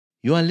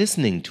You are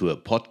listening to a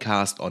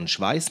podcast on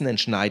Schweissen and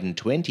Schneiden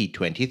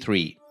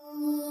 2023.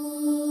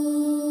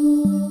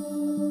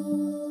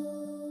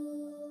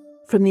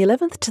 From the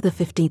 11th to the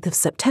 15th of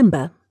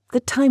September,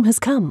 the time has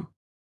come.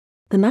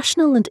 The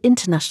national and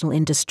international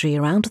industry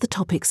around the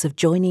topics of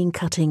joining,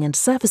 cutting and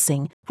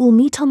surfacing will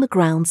meet on the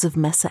grounds of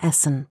Messe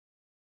Essen.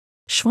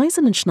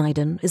 SCHWEISSEN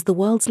Schneiden is the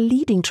world's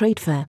leading trade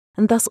fair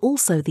and thus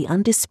also the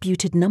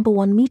undisputed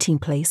 #1 meeting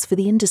place for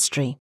the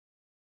industry.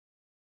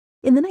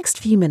 In the next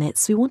few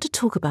minutes, we want to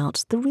talk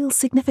about the real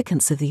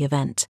significance of the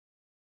event,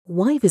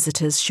 why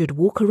visitors should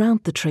walk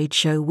around the trade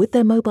show with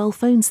their mobile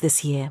phones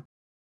this year,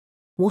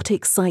 what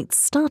excites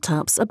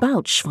startups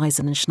about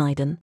SCHWEISSEN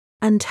Schneiden,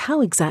 and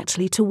how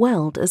exactly to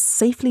weld as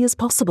safely as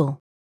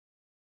possible.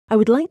 I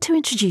would like to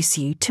introduce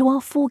you to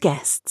our 4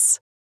 guests.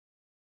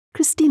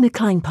 Christine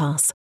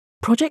Kleinpass,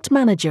 Project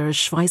Manager at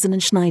SCHWEISSEN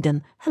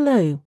Schneiden.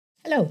 Hello.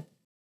 Hello.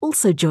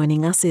 Also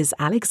joining us is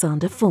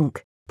Alexander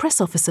Funk, Press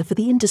Officer for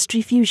the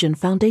Industry Fusion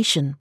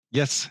Foundation.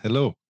 Yes,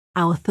 hello.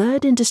 Our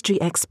third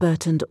industry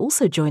expert and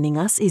also joining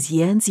us is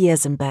Jens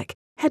Jersenbeck,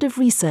 Head of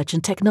Research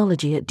and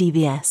Technology at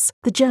DWS,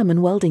 the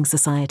German Welding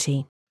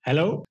Society.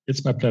 Hello,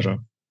 it's my pleasure.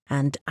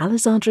 And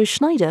Alessandro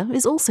Schneider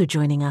is also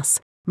joining us,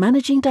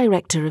 Managing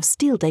Director of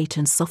Steel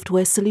Data and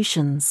Software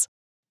Solutions.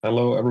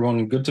 Hello,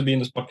 everyone. Good to be in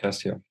this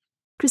podcast here.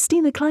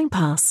 Christina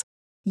Kleinpass,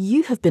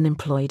 you have been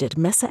employed at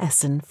Messe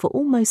Essen for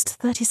almost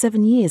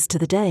 37 years to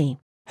the day,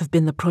 have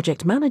been the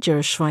project manager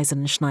of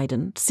SCHWEISSEN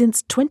Schneiden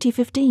since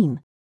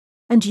 2015.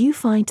 And you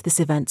find this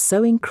event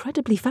so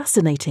incredibly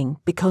fascinating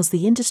because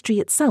the industry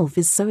itself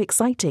is so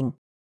exciting.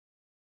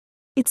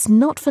 It's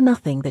not for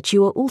nothing that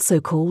you are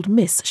also called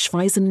Miss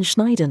SCHWEISSEN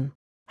Schneiden.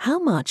 How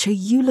much are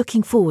you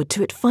looking forward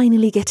to it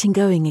finally getting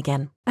going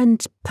again?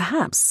 And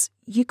perhaps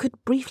you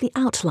could briefly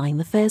outline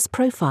the fair's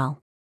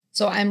profile.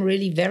 So I'm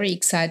really very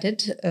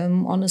excited.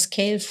 On a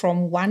scale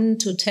from 1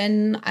 to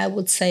 10, I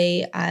would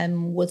say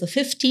I'm with a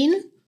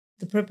 15.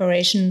 The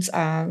preparations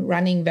are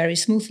running very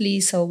smoothly,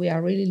 so we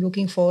are really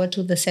looking forward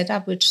to the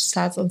setup, which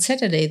starts on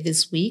Saturday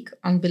this week.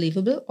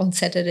 Unbelievable, on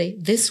Saturday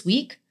this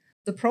week.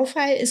 The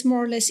profile is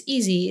more or less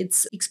easy.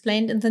 It's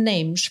explained in the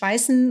name.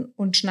 Schweissen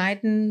und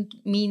Schneiden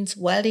means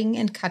welding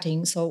and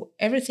cutting. So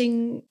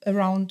everything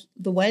around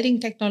the welding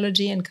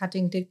technology and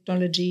cutting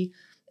technology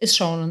is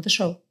shown on the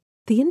show.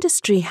 The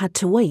industry had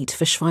to wait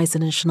for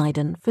SCHWEISSEN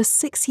Schneiden for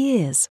 6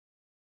 years.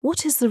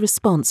 What is the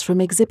response from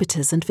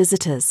exhibitors and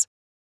visitors?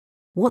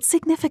 What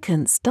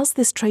significance does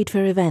this trade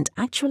fair event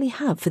actually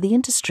have for the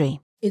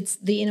industry? It's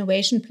the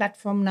innovation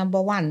platform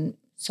 #1.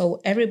 So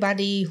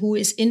everybody who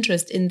is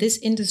interested in this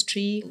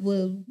industry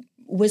will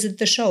visit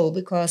the show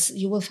because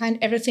you will find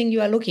everything you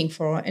are looking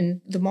for.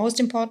 And the most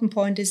important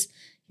point is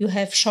you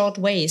have short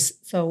ways.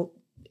 So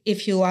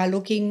if you are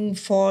looking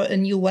for a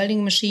new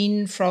welding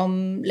machine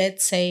from,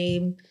 let's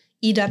say,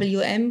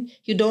 EWM,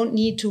 you don't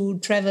need to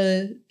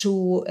travel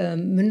to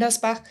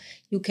Mündersbach.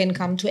 You can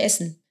come to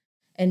Essen.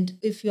 And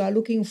if you are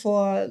looking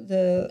for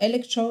the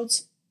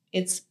electrodes,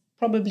 it's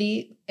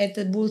probably at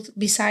the booth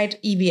beside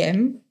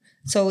EBM.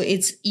 So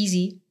it's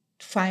easy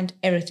to find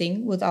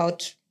everything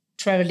without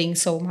traveling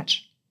so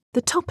much.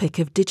 The topic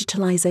of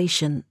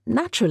digitalization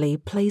naturally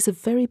plays a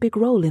very big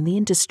role in the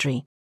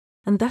industry,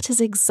 and that is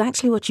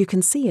exactly what you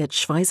can see at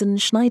SCHWEISSEN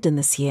Schneiden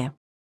this year.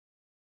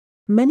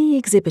 Many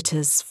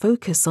exhibitors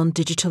focus on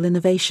digital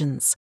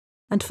innovations,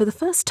 and for the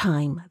first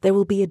time there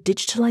will be a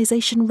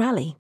digitalization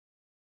rally.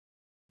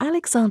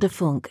 Alexander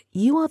Funk,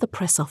 you are the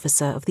press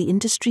officer of the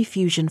Industry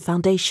Fusion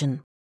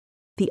Foundation.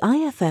 The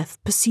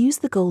IFF pursues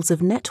the goals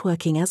of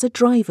networking as a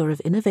driver of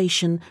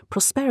innovation,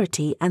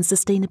 prosperity and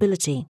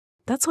sustainability.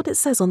 That's what it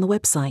says on the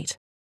website.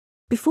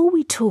 Before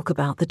we talk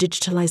about the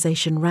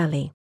digitalization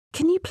rally,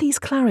 can you please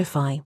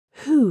clarify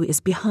who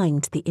is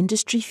behind the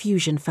Industry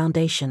Fusion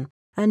Foundation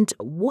and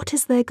what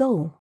is their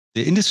goal?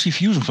 The Industry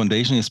Fusion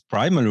Foundation is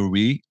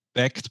primarily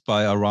backed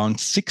by around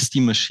 60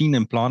 machine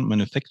and plant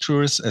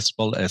manufacturers as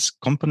well as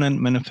component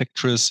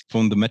manufacturers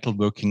from the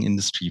metalworking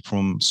industry,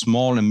 from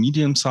small and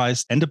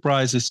medium-sized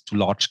enterprises to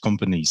large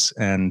companies.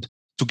 And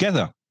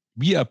together,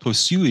 we are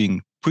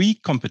pursuing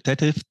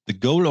pre-competitive the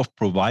goal of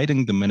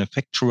providing the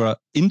manufacturer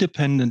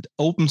independent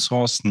open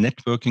source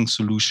networking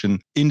solution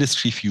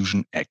Industry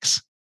Fusion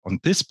X. On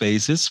this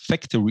basis,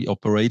 factory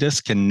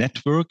operators can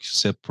network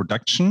their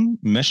production,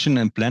 machine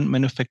and plant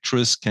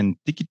manufacturers can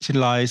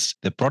digitalize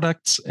their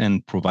products,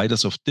 and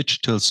providers of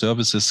digital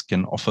services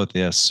can offer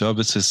their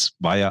services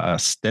via a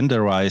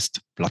standardized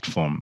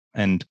platform.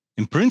 And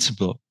in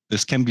principle,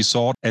 this can be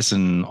thought as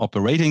an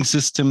operating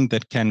system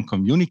that can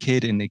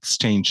communicate and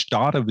exchange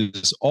data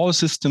with all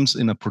systems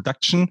in a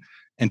production.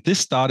 And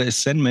this data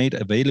is then made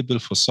available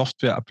for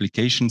software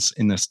applications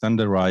in a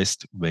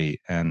standardized way.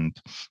 And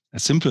a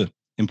simple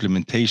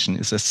implementation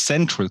is a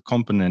central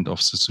component of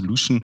the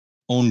solution.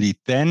 Only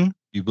then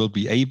we will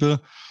be able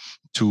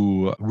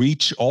to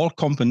reach all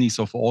companies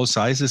of all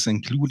sizes,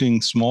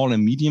 including small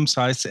and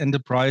medium-sized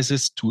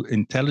enterprises, to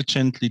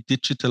intelligently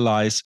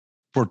digitalize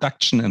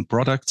production and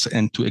products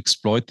and to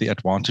exploit the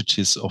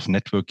advantages of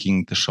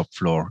networking the shop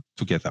floor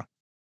together.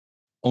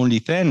 Only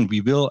then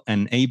we will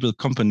enable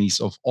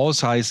companies of all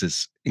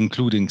sizes,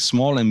 including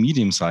small and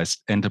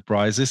medium-sized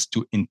enterprises,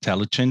 to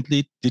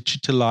intelligently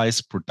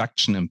digitalize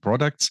production and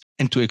products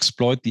and to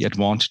exploit the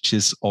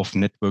advantages of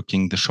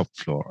networking the shop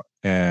floor.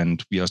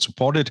 And we are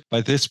supported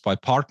by this by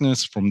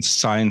partners from the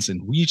science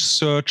and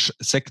research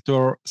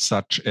sector,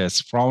 such as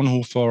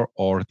Fraunhofer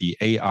or the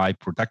AI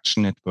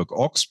Production Network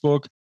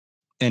Augsburg.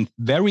 And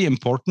very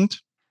important,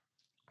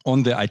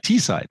 on the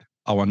IT side,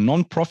 our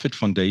non-profit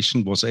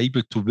foundation was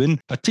able to win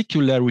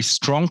particularly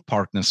strong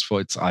partners for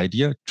its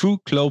idea, true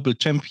global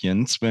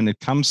champions when it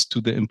comes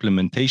to the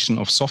implementation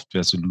of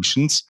software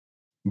solutions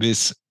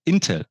with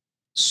Intel,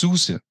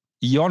 SUSE,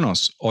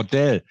 Ionos, or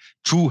Dell.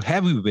 True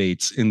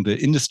heavyweights in the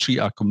industry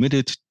are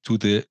committed to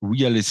the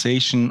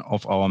realization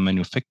of our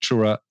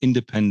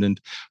manufacturer-independent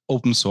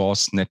open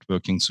source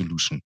networking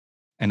solution.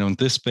 And on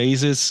this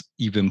basis,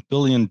 even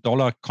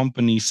billion-dollar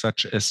companies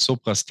such as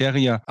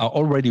Soprasteria are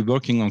already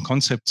working on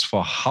concepts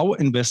for how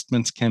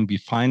investments can be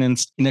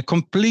financed in a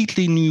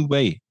completely new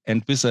way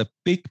and with a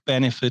big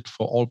benefit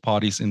for all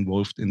parties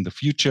involved in the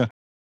future.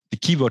 The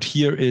keyword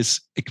here is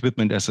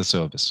equipment as a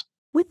service.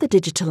 With the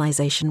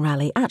digitalization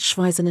rally at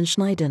SCHWEISSEN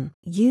Schneiden,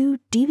 you,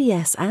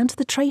 DVS and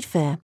the trade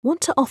fair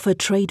want to offer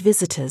trade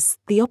visitors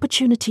the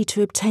opportunity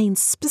to obtain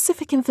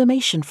specific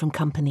information from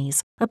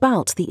companies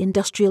about the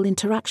industrial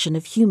interaction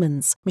of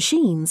humans,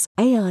 machines,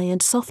 AI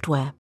and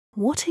software.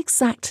 What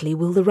exactly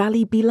will the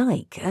rally be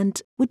like,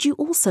 and would you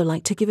also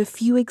like to give a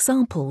few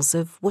examples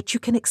of what you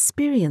can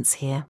experience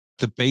here?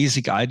 The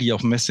basic idea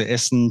of Messe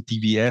Essen,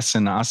 DVS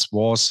and us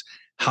was,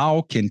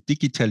 how can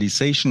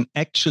digitalization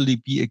actually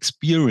be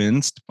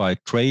experienced by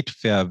trade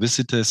fair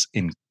visitors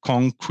in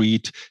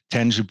concrete,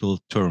 tangible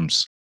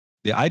terms?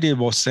 The idea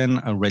was then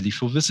a rally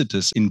for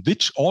visitors in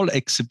which all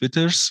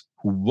exhibitors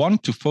who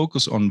want to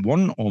focus on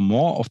one or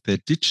more of their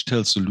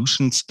digital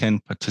solutions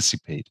can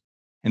participate.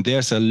 And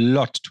there's a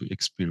lot to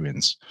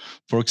experience.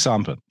 For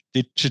example,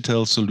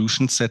 digital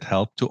solutions that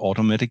help to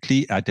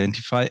automatically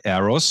identify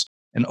errors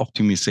and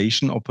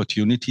optimization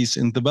opportunities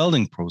in the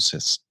welding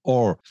process,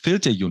 or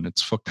filter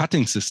units for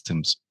cutting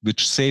systems,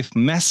 which save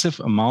massive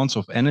amounts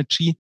of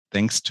energy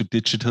thanks to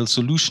digital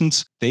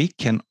solutions. They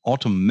can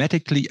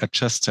automatically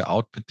adjust their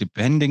output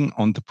depending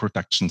on the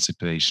production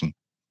situation.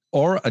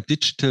 Or a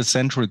digital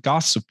central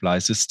gas supply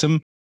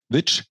system,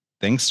 which,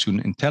 thanks to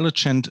an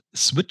intelligent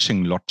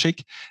switching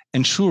logic,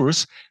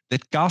 ensures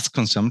that gas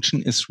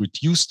consumption is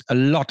reduced a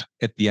lot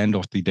at the end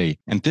of the day.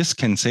 And this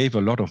can save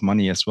a lot of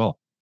money as well.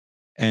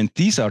 And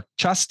these are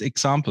just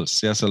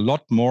examples. There's a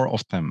lot more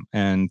of them.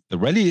 And the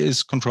rally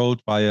is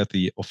controlled via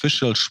the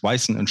official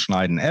SCHWEISSEN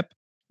Schneiden app,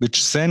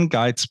 which then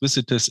guides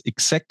visitors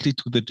exactly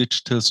to the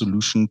digital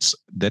solutions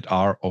that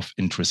are of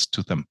interest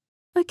to them.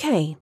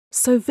 Okay,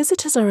 so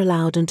visitors are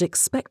allowed and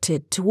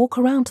expected to walk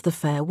around the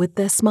fair with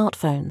their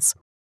smartphones.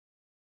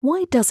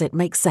 Why does it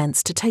make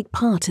sense to take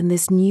part in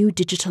this new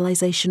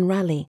digitalization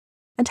rally?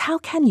 And how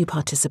can you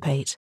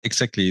participate?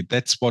 Exactly.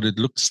 That's what it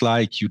looks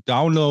like. You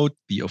download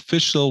the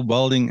official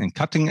welding and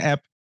cutting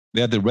app,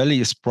 where the rally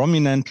is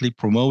prominently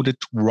promoted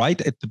right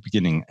at the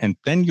beginning. And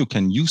then you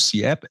can use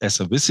the app as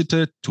a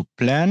visitor to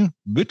plan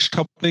which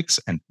topics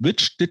and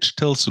which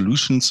digital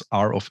solutions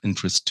are of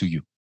interest to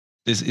you.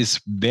 This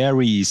is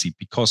very easy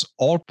because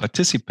all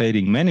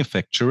participating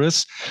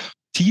manufacturers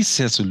tease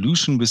their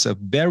solution with a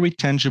very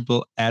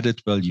tangible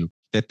added value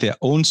that their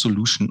own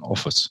solution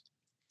offers.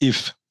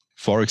 If,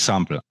 for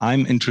example,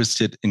 I'm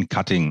interested in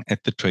cutting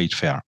at the trade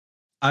fair,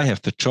 I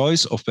have the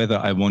choice of whether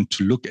I want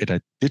to look at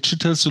a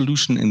digital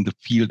solution in the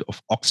field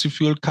of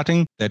oxyfuel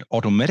cutting that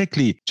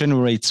automatically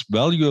generates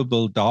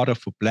valuable data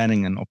for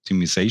planning and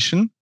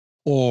optimization,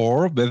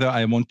 or whether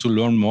I want to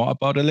learn more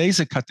about a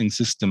laser cutting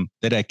system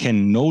that I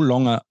can no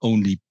longer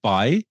only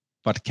buy,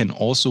 but can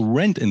also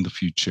rent in the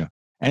future,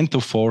 and so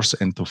forth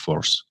and so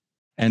forth.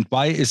 And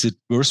why is it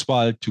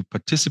worthwhile to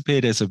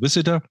participate as a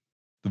visitor?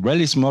 The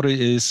rally's motto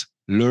is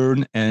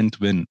learn and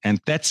win. And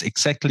that's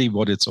exactly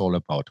what it's all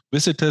about.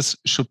 Visitors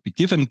should be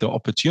given the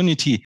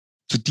opportunity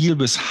to deal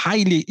with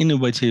highly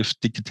innovative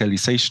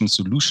digitalization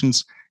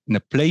solutions in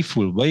a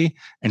playful way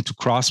and to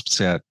grasp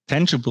their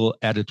tangible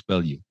added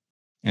value.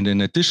 And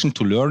in addition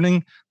to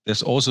learning,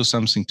 there's also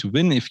something to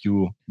win if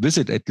you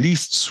visit at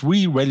least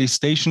 3 rally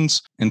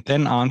stations and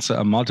then answer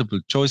a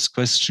multiple choice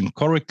question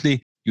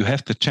correctly. You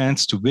have the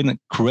chance to win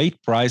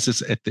great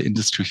prizes at the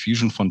Industry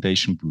Fusion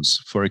Foundation booth.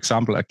 For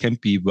example, a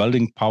Kempe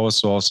welding power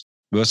source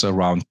worth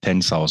around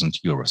 10,000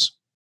 euros.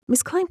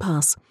 Ms.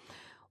 Kleinpass,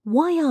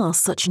 why are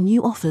such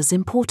new offers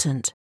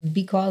important?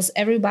 Because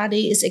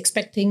everybody is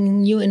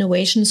expecting new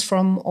innovations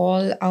from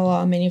all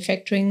our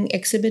manufacturing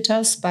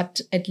exhibitors,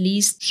 but at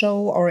least show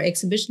or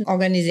exhibition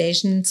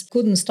organizations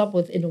couldn't stop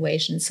with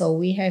innovation. So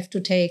we have to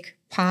take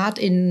part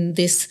in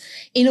this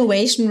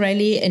innovation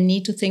rally and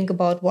need to think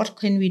about what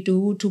can we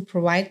do to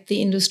provide the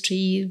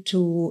industry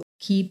to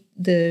keep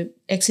the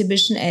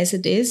exhibition as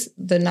it is,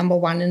 the number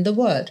one in the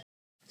world.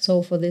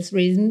 So for this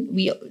reason,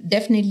 we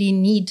definitely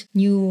need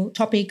new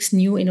topics,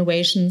 new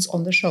innovations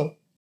on the show.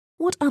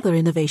 What other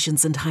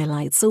innovations and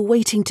highlights are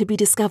waiting to be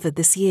discovered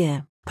this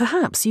year?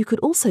 Perhaps you could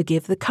also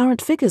give the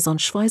current figures on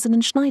SCHWEISSEN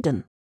and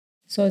Schneiden.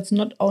 So it's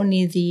not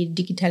only the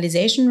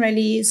digitalization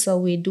rally, so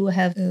we do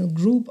have a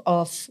group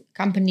of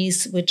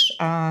companies which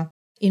are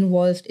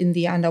involved in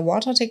the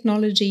underwater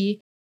technology.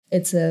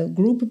 It's a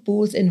group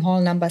booth in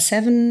hall number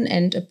 7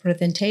 and a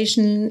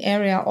presentation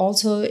area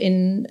also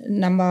in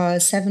number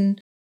 7.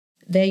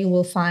 There you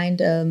will find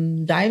a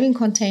diving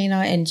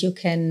container and you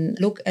can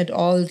look at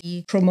all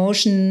the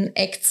promotion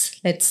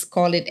acts, let's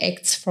call it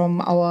acts, from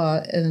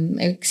our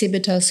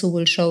exhibitors who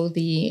will show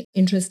the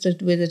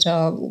interested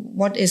visitor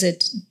what is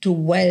it to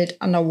weld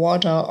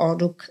underwater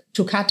or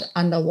to cut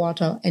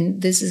underwater.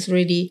 And this is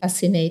really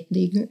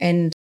fascinating.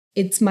 And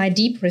it's my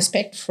deep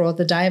respect for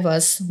the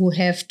divers who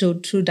have to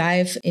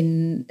dive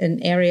in an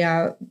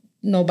area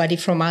nobody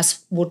from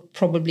us would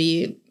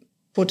probably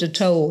put a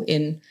toe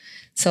in.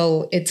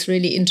 So it's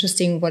really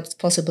interesting what's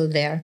possible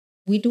there.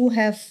 We do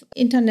have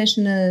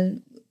international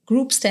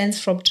group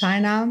stands from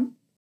China,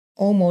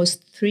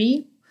 almost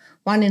 3.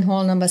 One in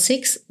hall number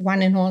 6,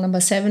 one in hall number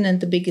 7, and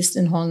the biggest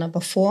in hall number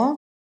 4.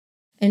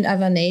 And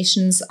other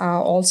nations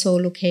are also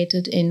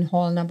located in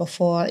hall number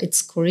 4.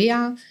 It's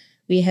Korea.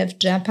 We have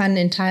Japan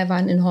and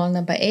Taiwan in hall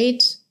number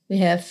 8. We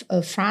have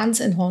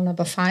France in hall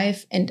number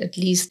 5, and at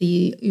least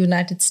the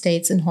United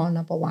States in hall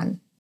number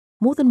 1.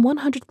 More than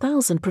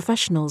 100,000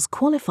 professionals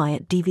qualify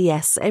at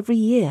DVS every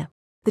year.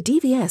 The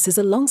DVS is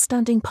a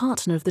long-standing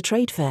partner of the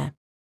trade fair.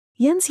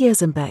 Jens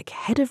Jersenbeck,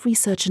 Head of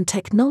Research and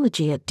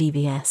Technology at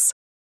DVS.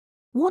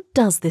 What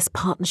does this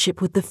partnership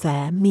with the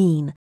fair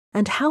mean,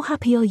 and how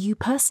happy are you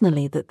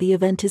personally that the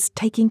event is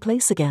taking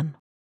place again?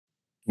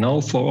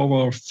 Now, for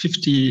over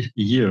 50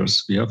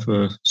 years, we have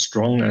a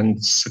strong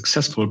and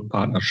successful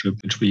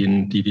partnership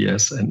between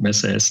DVS and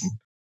Messe Essen.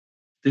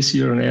 This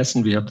year in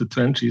Essen, we have the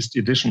 20th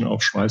edition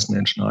of SCHWEISSEN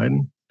and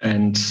Schneiden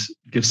and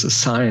gives a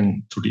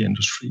sign to the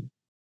industry.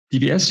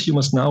 DVS, you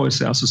must know, is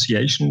the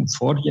association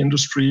for the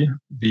industry.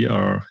 We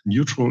are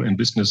neutral in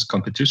business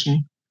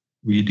competition.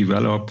 We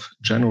develop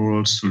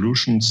general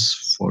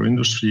solutions for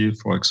industry,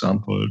 for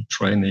example,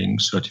 training,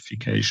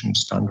 certification,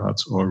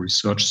 standards, or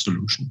research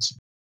solutions.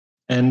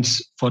 And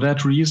for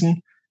that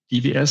reason,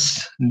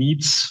 DVS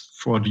needs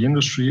for the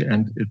industry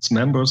and its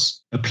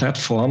members a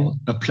platform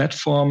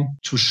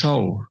to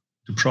show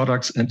the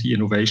products and the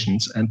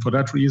innovations. And for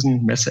that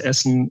reason, Messe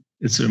Essen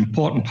is an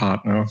important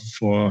partner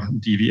for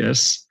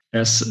DVS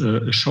as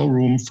a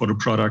showroom for the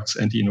products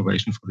and the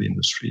innovation for the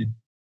industry.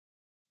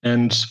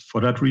 And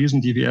for that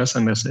reason, DVS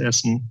and Messe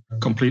Essen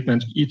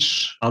complement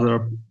each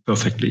other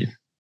perfectly.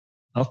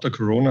 After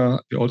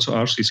Corona, we also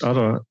asked each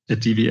other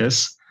at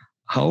DVS,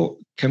 how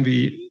can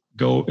we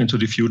go into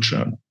the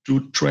future?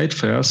 Do trade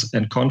fairs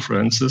and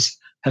conferences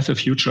have a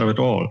future at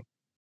all?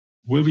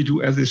 Will we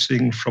do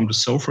everything from the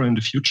sofa in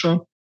the future?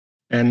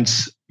 And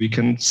we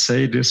can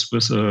say this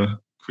with a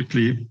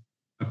quickly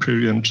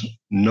apparent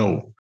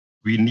no.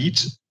 We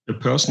need a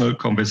personal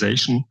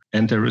conversation,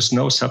 and there is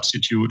no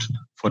substitute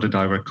for the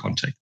direct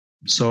contact.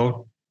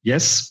 So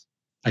yes,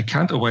 I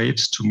can't wait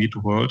to meet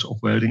the world of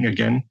welding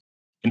again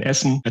in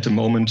Essen at the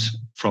moment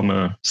from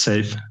a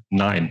safe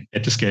 9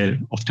 at the scale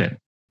of 10.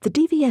 The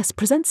DVS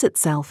presents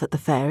itself at the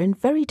fair in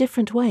very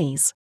different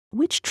ways.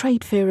 Which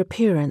trade fair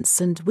appearance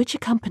and which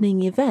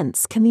accompanying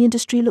events can the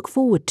industry look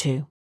forward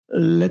to?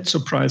 Let's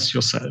surprise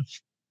yourself.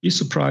 Be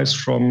surprised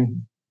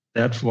from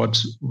that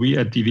what we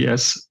at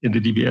DVS, in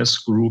the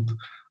DVS group,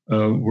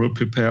 will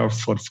prepare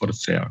for the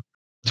fair.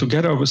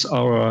 Together with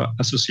our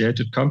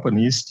associated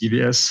companies,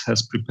 DVS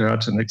has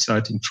prepared an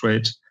exciting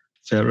trade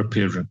fair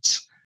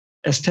appearance.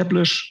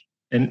 Established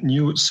and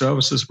new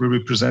services will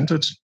be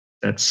presented.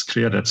 That's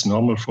clear, that's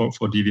normal for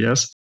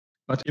DVS.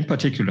 But in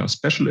particular,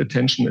 special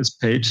attention is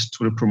paid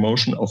to the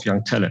promotion of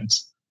young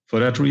talents. For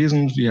that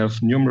reason, we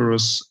have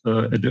numerous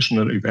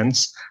additional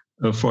events.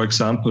 For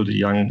example, the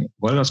Young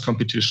Welders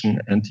Competition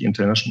and the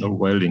International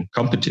Welding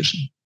Competition.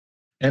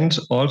 And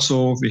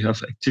also we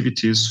have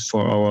activities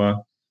for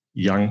our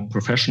young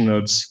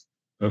professionals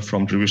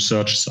from the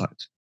research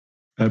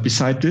side.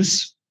 Beside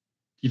this,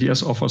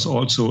 DVS offers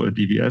also a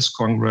DVS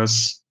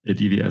Congress, a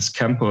DVS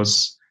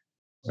Campus,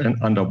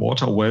 and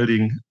underwater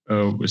welding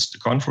with the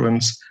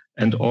conference.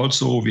 And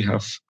also we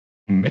have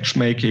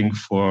matchmaking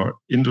for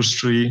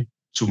industry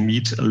to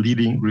meet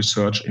leading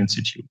research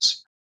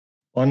institutes.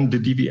 On the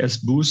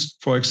DVS booth,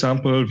 for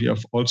example, we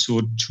have also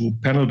 2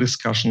 panel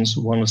discussions.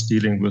 One is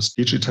dealing with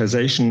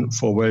digitization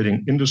for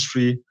welding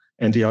industry,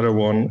 and the other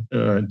one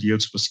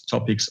deals with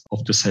topics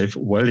of the Safe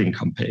Welding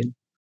campaign.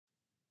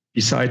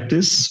 Beside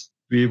this,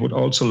 we would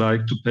also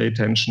like to pay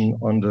attention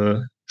on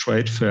the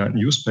trade fair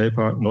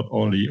newspaper, not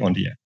only on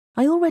the app.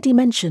 I already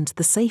mentioned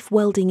the Safe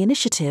Welding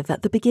initiative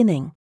at the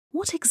beginning.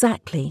 What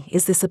exactly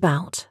is this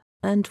about?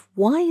 And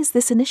why is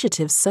this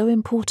initiative so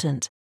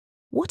important?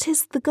 What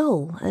is the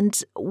goal and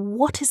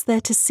what is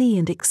there to see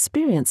and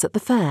experience at the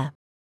fair?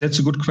 That's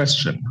a good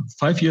question.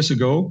 5 years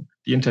ago,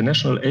 the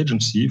International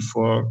Agency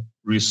for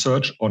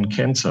Research on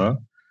Cancer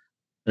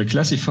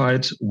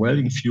classified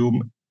welding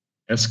fume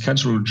as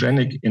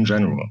cancerogenic in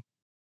general.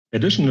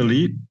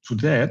 Additionally to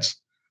that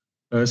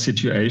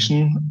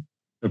situation,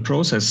 a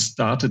process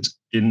started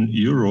in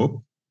Europe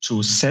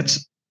to set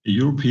a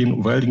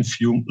European welding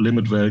fume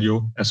limit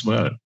value as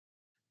well.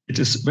 It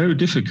is very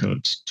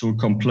difficult to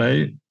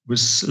comply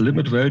with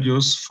limit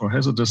values for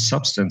hazardous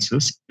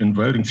substances in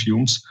welding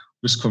fumes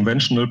with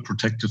conventional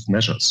protective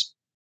measures.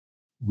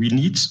 We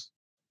need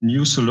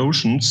new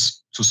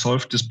solutions to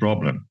solve this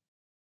problem.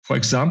 For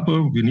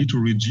example, we need to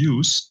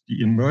reduce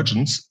the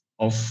emergence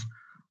of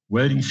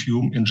welding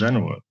fume in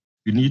general.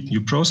 We need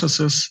new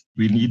processes,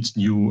 we need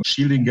new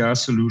shielding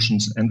gas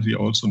solutions, and we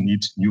also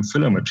need new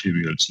filler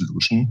material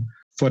solution.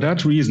 For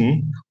that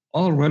reason,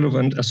 all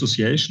relevant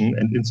associations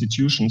and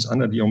institutions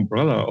under the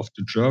umbrella of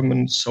the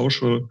German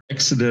Social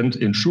Accident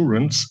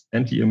Insurance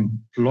and the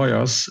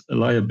Employers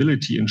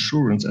Liability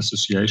Insurance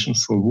Association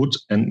for Wood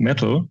and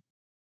Metal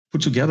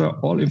put together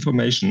all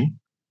information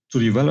to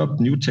develop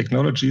new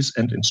technologies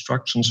and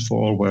instructions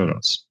for all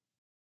welders.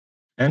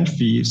 And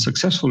we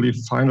successfully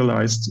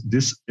finalized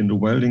this in the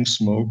welding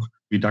smoke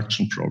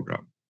reduction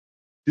program.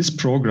 This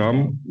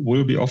program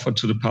will be offered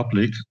to the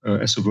public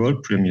as a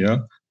world premiere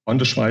on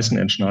the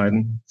SCHWEISSEN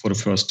Schneiden for the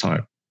first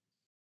time.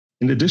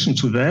 In addition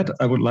to that,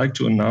 I would like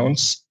to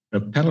announce a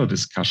panel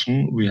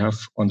discussion we have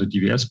on the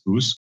DVS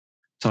booth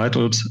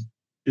titled,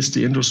 "Is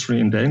the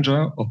Industry in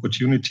Danger?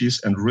 Opportunities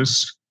and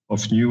Risks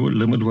of New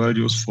Limit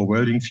Values for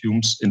Welding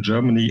Fumes in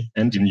Germany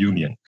and in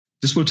Union."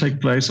 This will take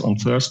place on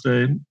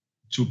Thursday,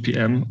 2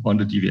 p.m. on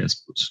the DVS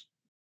booth.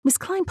 Ms.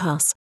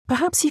 Kleinpass,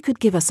 perhaps you could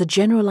give us a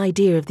general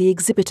idea of the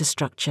exhibitor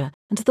structure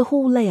and the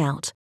hall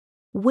layout.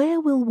 Where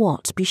will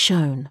what be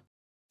shown?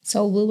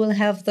 So we will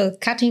have the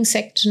cutting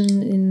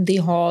section in the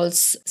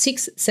halls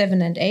 6, 7,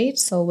 and 8.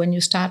 So when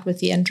you start with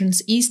the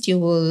entrance east, you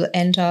will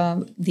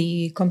enter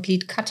the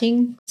complete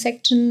cutting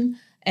section.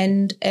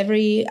 And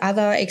every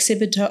other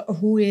exhibitor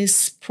who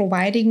is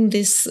providing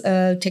these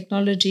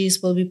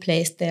technologies will be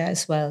placed there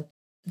as well.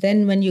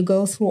 Then when you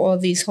go through all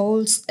these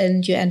halls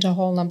and you enter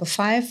hall number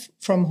 5,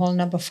 from hall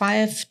number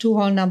 5 to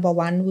hall number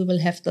 1, we will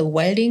have the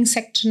welding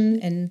section,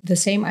 and the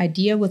same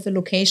idea with the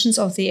locations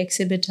of the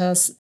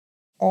exhibitors.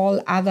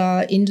 All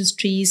other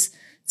industries,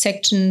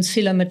 sections,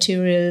 filler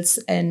materials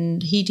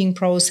and heating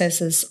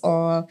processes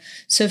or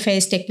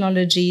surface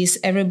technologies,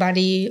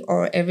 everybody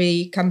or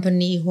every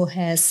company who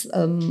has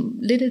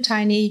little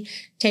tiny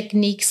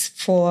techniques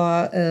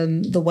for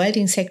the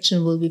welding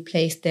section will be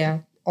placed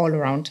there all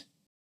around.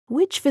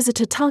 Which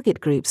visitor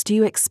target groups do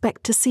you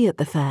expect to see at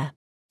the fair?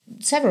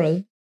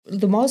 Several.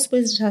 The most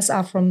visitors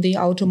are from the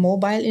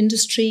automobile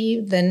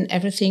industry, then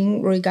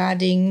everything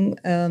regarding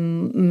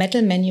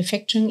metal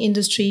manufacturing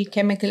industry,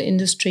 chemical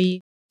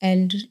industry.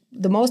 And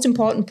the most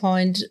important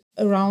point,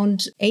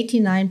 around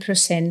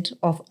 89%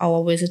 of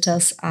our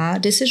visitors are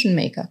decision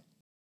makers.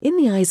 In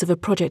the eyes of a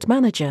project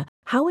manager,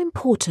 how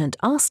important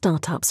are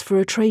startups for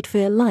a trade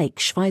fair like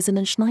SCHWEISSEN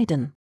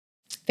Schneiden?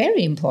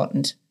 Very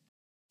important,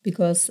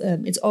 because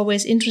it's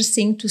always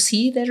interesting to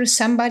see there is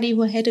somebody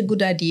who had a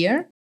good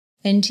idea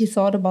and he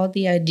thought about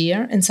the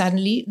idea and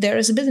suddenly there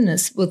is a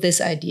business with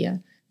this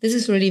idea. This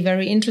is really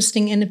very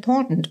interesting and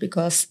important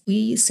because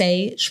we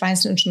say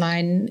SCHWEISSEN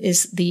Schneiden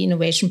is the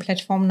innovation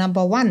platform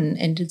number 1.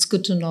 And it's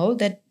good to know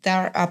that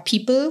there are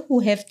people who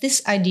have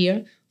this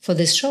idea for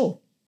this show.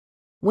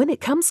 When it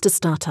comes to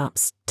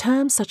startups,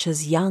 terms such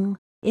as young,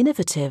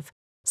 innovative,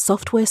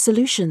 software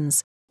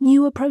solutions,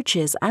 new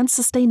approaches and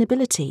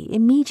sustainability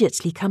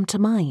immediately come to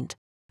mind.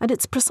 And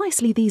it's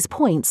precisely these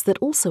points that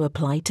also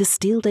apply to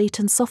SteelDate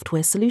and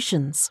software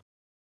solutions.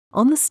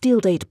 On the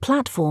SteelDate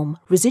platform,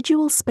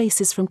 residual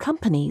spaces from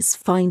companies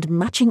find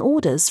matching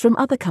orders from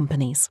other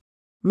companies.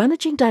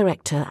 Managing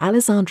Director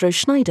Alessandro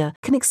Schneider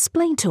can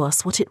explain to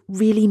us what it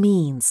really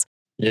means.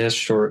 Yes,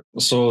 sure.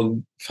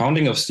 So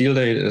founding of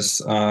SteelDate is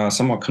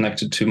somewhat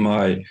connected to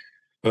my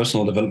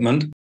personal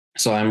development.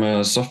 So I'm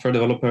a software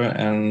developer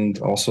and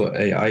also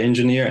AI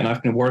engineer, and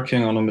I've been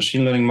working on a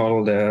machine learning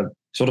model that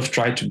sort of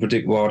tried to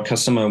predict what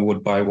customer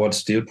would buy what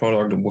steel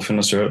product within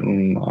a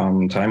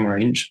certain time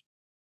range.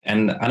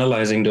 And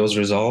analyzing those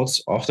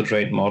results of the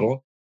trade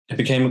model, it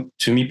became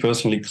to me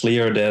personally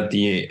clear that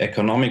the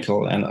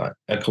economical and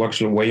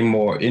ecological way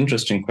more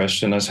interesting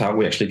question is how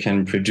we actually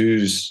can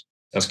produce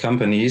as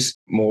companies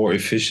more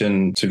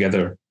efficient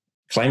together.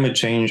 Climate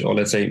change, or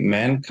let's say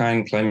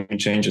mankind climate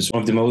change, is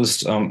one of the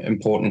most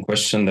important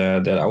questions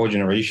that our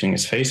generation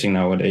is facing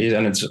nowadays.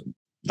 And it's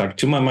like,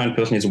 to my mind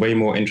personally, it's way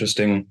more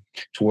interesting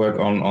to work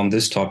on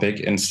this topic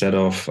instead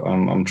of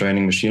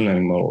training machine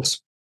learning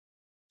models.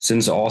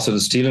 Since also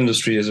the steel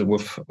industry is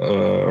with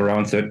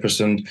around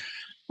 30%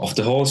 of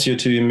the whole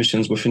CO2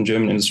 emissions within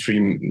German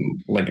industry,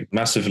 like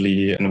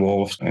massively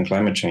involved in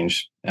climate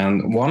change.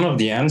 And one of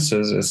the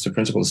answers is the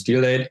principle of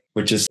SteelDate,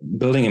 which is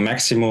building a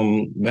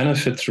maximum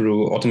benefit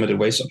through automated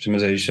waste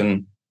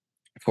optimization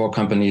for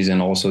companies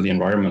and also the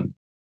environment.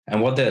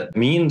 And what that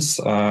means,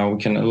 we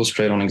can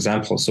illustrate on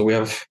examples. So we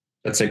have,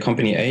 let's say,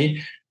 company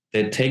A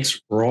that takes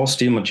raw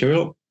steel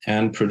material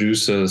and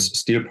produces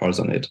steel parts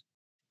on it.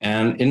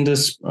 And in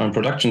this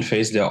production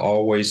phase, there are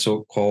always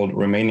so-called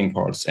remaining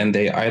parts, and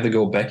they either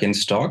go back in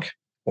stock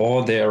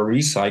or they are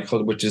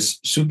recycled, which is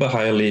super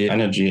highly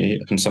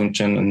energy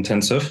consumption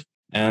intensive.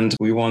 And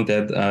we want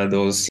that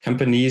those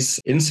companies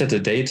insert the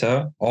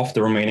data of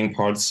the remaining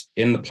parts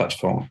in the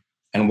platform.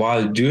 And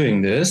while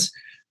doing this,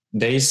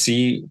 they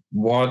see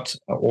what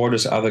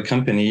orders other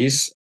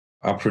companies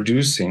are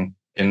producing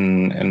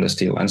in the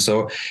steel. And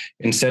so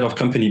instead of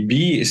company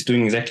B is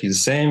doing exactly the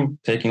same,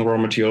 taking raw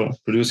material,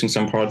 producing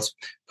some parts,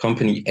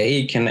 company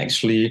A can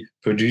actually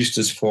produce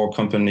this for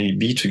company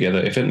B together,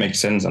 if it makes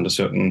sense under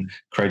certain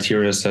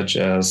criteria such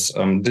as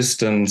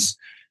distance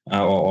or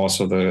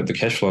also the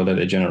cash flow that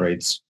it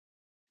generates.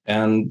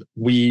 And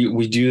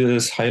we do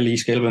this highly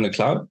scalable in the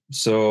cloud.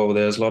 So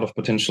there's a lot of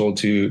potential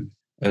to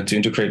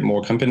integrate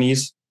more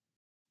companies.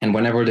 And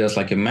whenever there's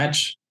like a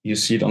match, you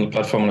see it on the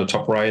platform on the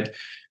top right.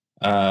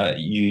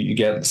 You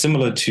get,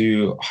 similar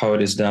to how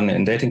it is done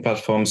in dating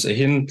platforms, a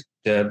hint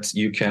that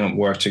you can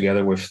work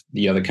together with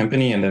the other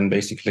company. And then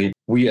basically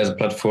we as a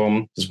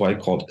platform, this is why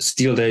it's called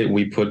Steel Day,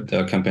 we put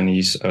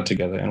companies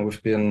together. And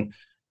we've been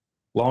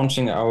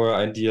launching our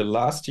idea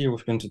last year.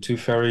 We've been to 2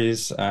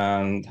 ferries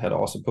and had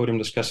also podium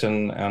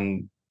discussion,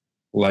 and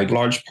like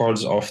large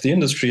parts of the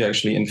industry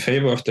actually in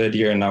favor of the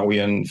idea. And now we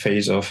are in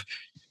phase of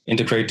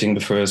integrating the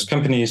first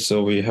companies.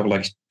 So we have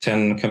like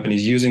 10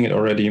 companies using it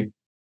already.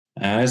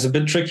 And it's a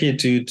bit tricky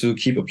to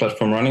keep a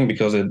platform running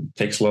because it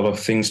takes a lot of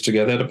things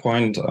together at a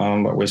point.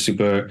 But we're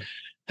super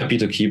happy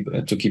to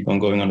keep on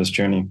going on this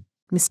journey.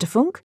 Mr.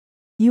 Funk,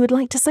 you would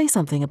like to say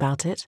something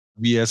about it?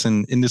 We as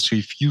an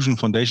Industry Fusion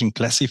Foundation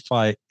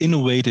classify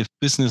innovative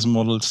business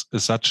models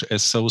such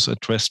as those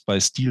addressed by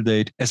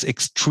SteelDate as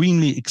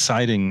extremely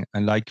exciting,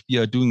 and like we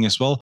are doing as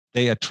well.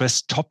 They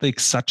address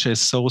topics such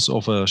as those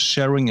of a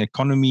sharing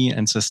economy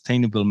and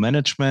sustainable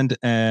management.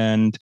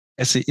 And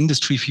as the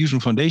Industry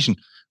Fusion Foundation,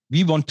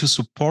 we want to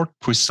support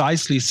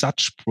precisely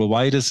such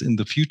providers in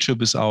the future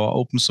with our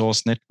open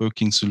source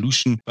networking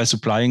solution by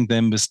supplying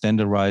them with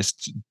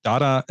standardized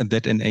data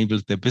that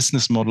enables their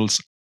business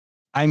models.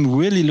 I'm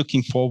really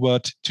looking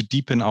forward to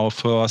deepen our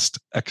first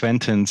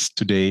acquaintance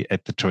today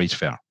at the trade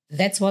fair.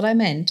 That's what I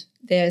meant.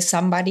 There's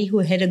somebody who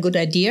had a good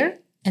idea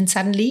and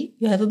suddenly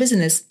you have a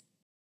business.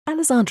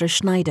 Alessandra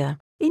Schneider,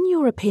 in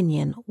your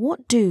opinion,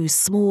 what do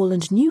small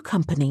and new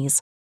companies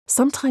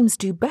sometimes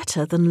do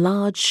better than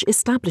large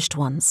established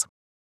ones?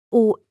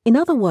 Or, in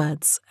other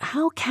words,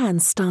 how can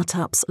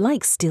startups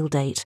like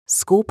SteelDate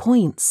score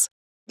points?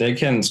 They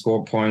can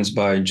score points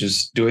by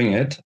just doing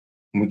it.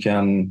 We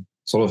can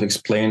sort of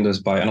explain this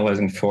by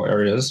analyzing 4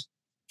 areas.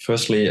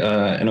 Firstly,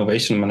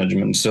 innovation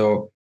management.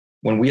 So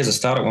when we as a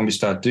startup, when we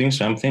start doing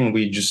something,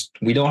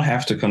 we don't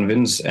have to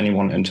convince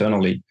anyone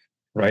internally,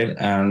 right?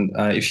 And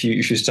if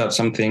you start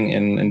something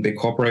in big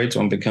corporates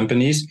or in big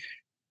companies,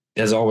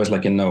 there's always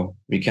like a no,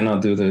 we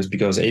cannot do this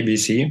because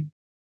ABC.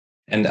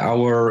 And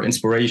our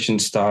inspiration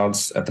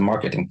starts at the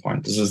marketing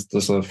point. This is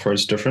the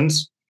first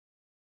difference.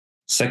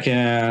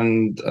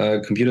 Second,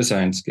 computer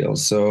science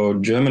skills. So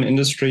German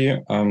industry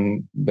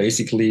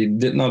basically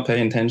did not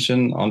pay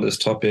attention on this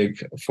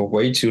topic for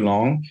way too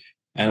long.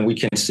 And we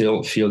can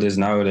still feel this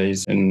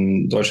nowadays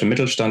in Deutscher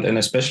Mittelstand and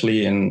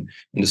especially in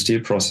the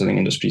steel processing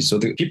industry. So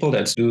the people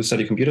that do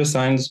study computer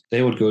science,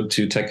 they would go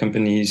to tech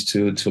companies,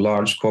 to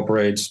large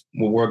corporates,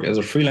 will work as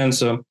a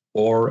freelancer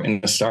or in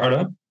a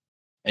startup.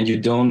 And you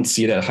don't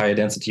see that high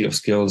density of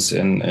skills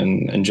in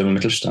German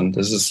Mittelstand.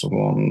 This is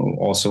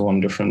also one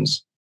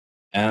difference.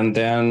 And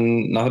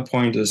then another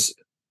point is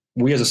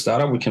we as a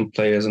startup, we can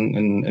play as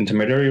an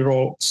intermediary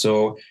role.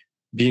 So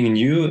being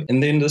new in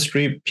the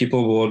industry,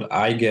 people would,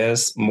 I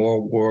guess, more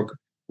work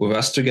with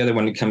us together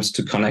when it comes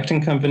to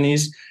connecting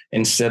companies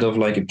instead of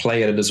like a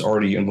player that is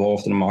already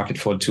involved in the market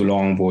for too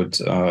long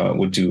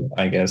would do,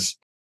 I guess.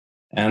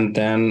 And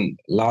then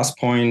last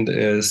point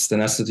is the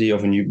necessity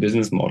of a new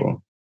business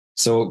model.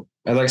 So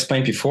as I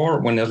explained before,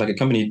 when there's like a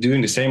company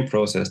doing the same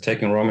process,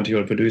 taking raw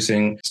material,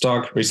 producing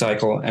stock,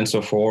 recycle, and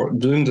so forth,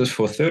 doing this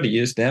for 30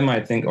 years, they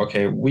might think,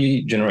 okay,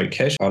 we generate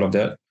cash out of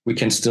that. We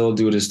can still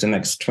do this the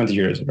next 20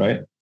 years,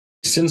 right?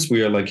 Since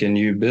we are like a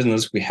new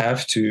business, we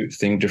have to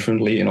think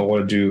differently in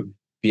order to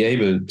be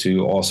able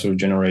to also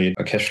generate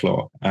a cash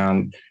flow.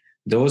 And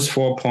those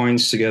 4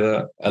 points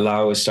together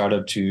allow a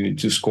startup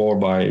to score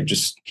by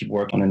just keep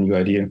working on a new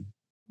idea.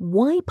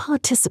 Why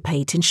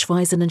participate in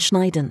SCHWEISSEN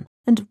Schneiden?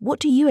 And what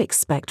do you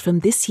expect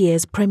from this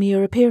year's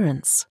premiere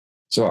appearance?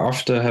 So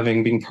after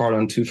having been part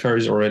on 2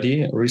 ferries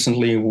already,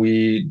 recently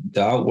we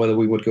doubt whether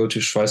we would go to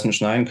SCHWEISSEN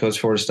Schneiden because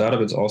for a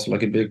startup, it's also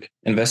like a big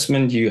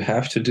investment you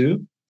have to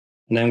do.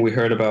 And then we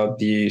heard about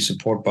the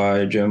support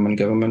by German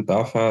government,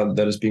 BAFA,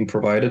 that is being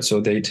provided.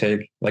 So they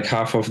take like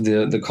half of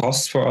the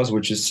costs for us,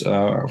 which is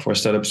for a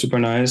startup super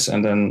nice.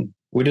 And then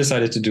we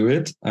decided to do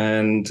it.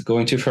 And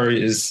going to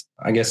ferry is,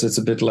 I guess it's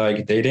a bit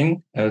like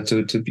dating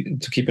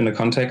to keep in the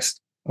context.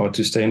 Or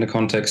to stay in the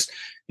context.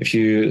 If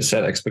you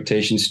set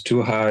expectations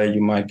too high,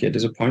 you might get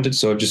disappointed.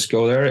 So just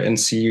go there and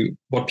see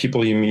what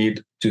people you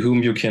meet, to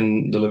whom you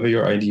can deliver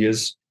your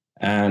ideas.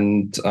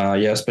 And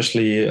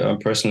especially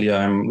personally,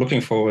 I'm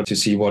looking forward to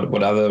see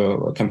what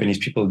other companies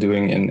people are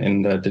doing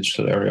in the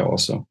digital area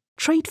also.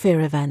 Trade fair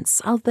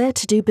events are there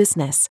to do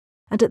business.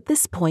 And at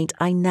this point,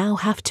 I now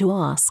have to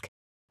ask,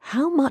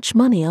 How much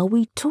money are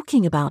we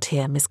talking about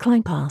here, Ms.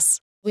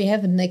 Kleinpass? We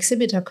have an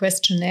exhibitor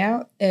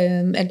questionnaire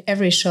at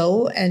every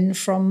show. And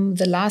from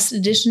the last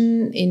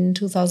edition in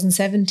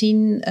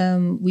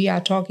 2017, we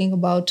are talking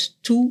about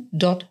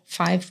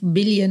 2.5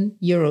 billion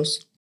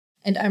euros.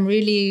 And I'm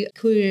really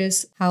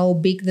curious how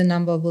big the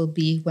number will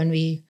be when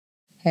we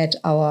had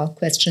our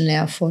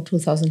questionnaire for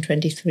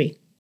 2023.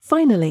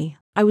 Finally,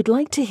 I would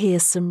like to hear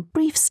some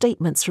brief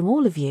statements from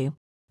all of you.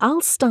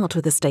 I'll start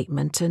with a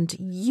statement and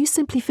you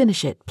simply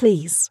finish it,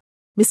 please.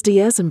 Mr.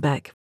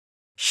 Jersenbeck,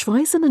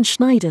 Schweissen and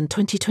Schneiden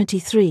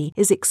 2023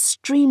 is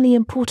extremely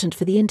important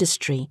for the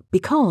industry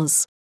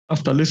because...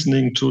 After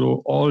listening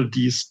to all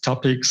these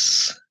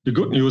topics, the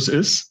good news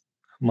is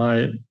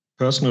my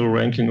personal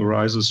ranking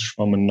rises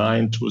from a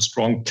 9 to a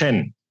strong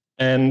 10.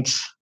 And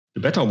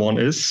the better one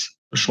is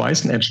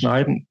Schweissen and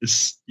Schneiden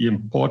is the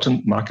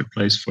important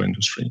marketplace for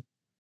industry.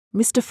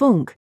 Mr.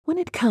 Funk, when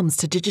it comes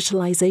to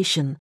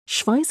digitalization,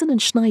 Schweissen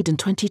and Schneiden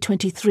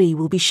 2023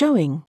 will be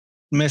showing...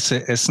 Messe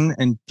Essen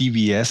and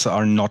DVS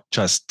are not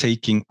just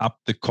taking up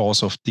the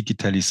cause of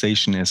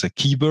digitalization as a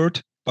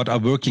keyword, but are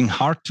working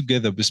hard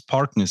together with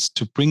partners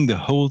to bring the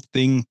whole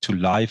thing to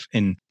life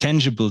in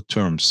tangible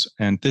terms.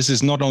 And this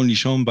is not only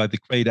shown by the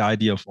great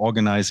idea of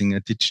organizing a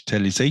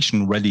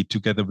digitalization rally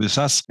together with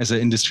us as an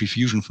Industry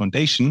Fusion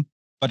Foundation,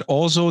 but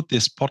also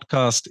this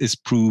podcast is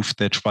proof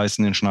that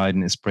Schweissen and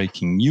Schneiden is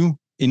breaking new,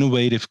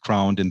 innovative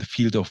ground in the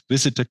field of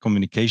visitor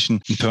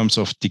communication in terms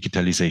of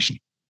digitalization.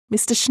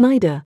 Mr.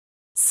 Schneider,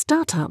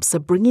 startups are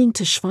bringing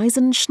to Schweissen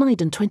and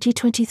Schneiden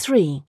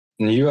 2023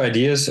 new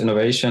ideas,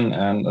 innovation,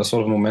 and a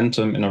sort of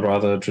momentum in a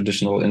rather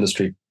traditional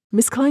industry.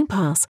 Ms.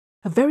 Kleinpass,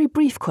 a very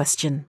brief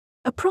question.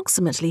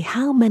 Approximately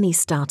how many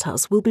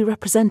startups will be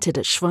represented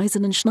at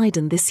Schweissen and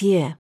Schneiden this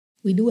year?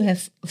 We do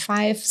have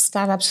 5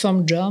 startups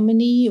from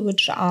Germany,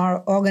 which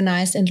are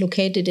organized and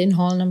located in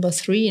hall number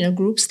 3 in a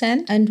group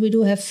stand. And we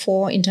do have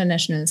 4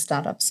 international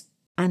startups.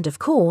 And of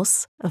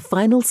course, a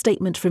final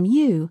statement from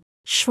you.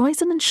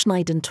 Schweissen and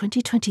Schneiden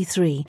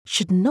 2023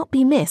 should not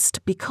be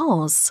missed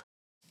because...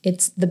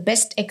 It's the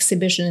best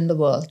exhibition in the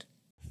world.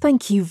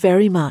 Thank you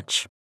very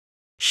much.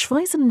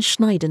 Schweissen and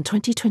Schneiden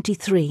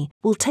 2023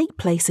 will take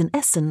place in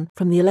Essen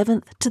from the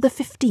 11th to the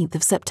 15th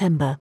of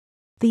September.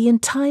 The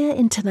entire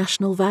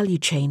international value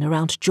chain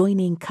around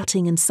joining,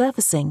 cutting and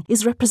surfacing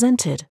is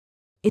represented.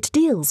 It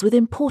deals with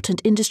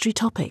important industry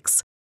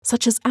topics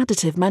such as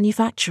additive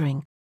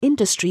manufacturing,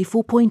 Industry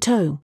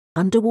 4.0,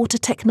 underwater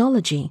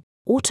technology,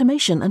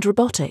 automation and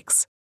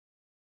robotics.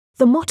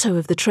 The motto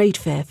of the trade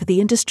fair for the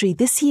industry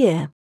this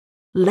year: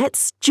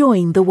 Let's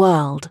join the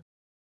world.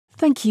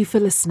 Thank you for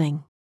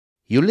listening.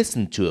 You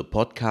listened to a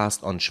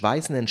podcast on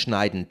Schweissen and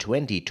Schneiden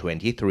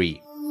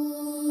 2023.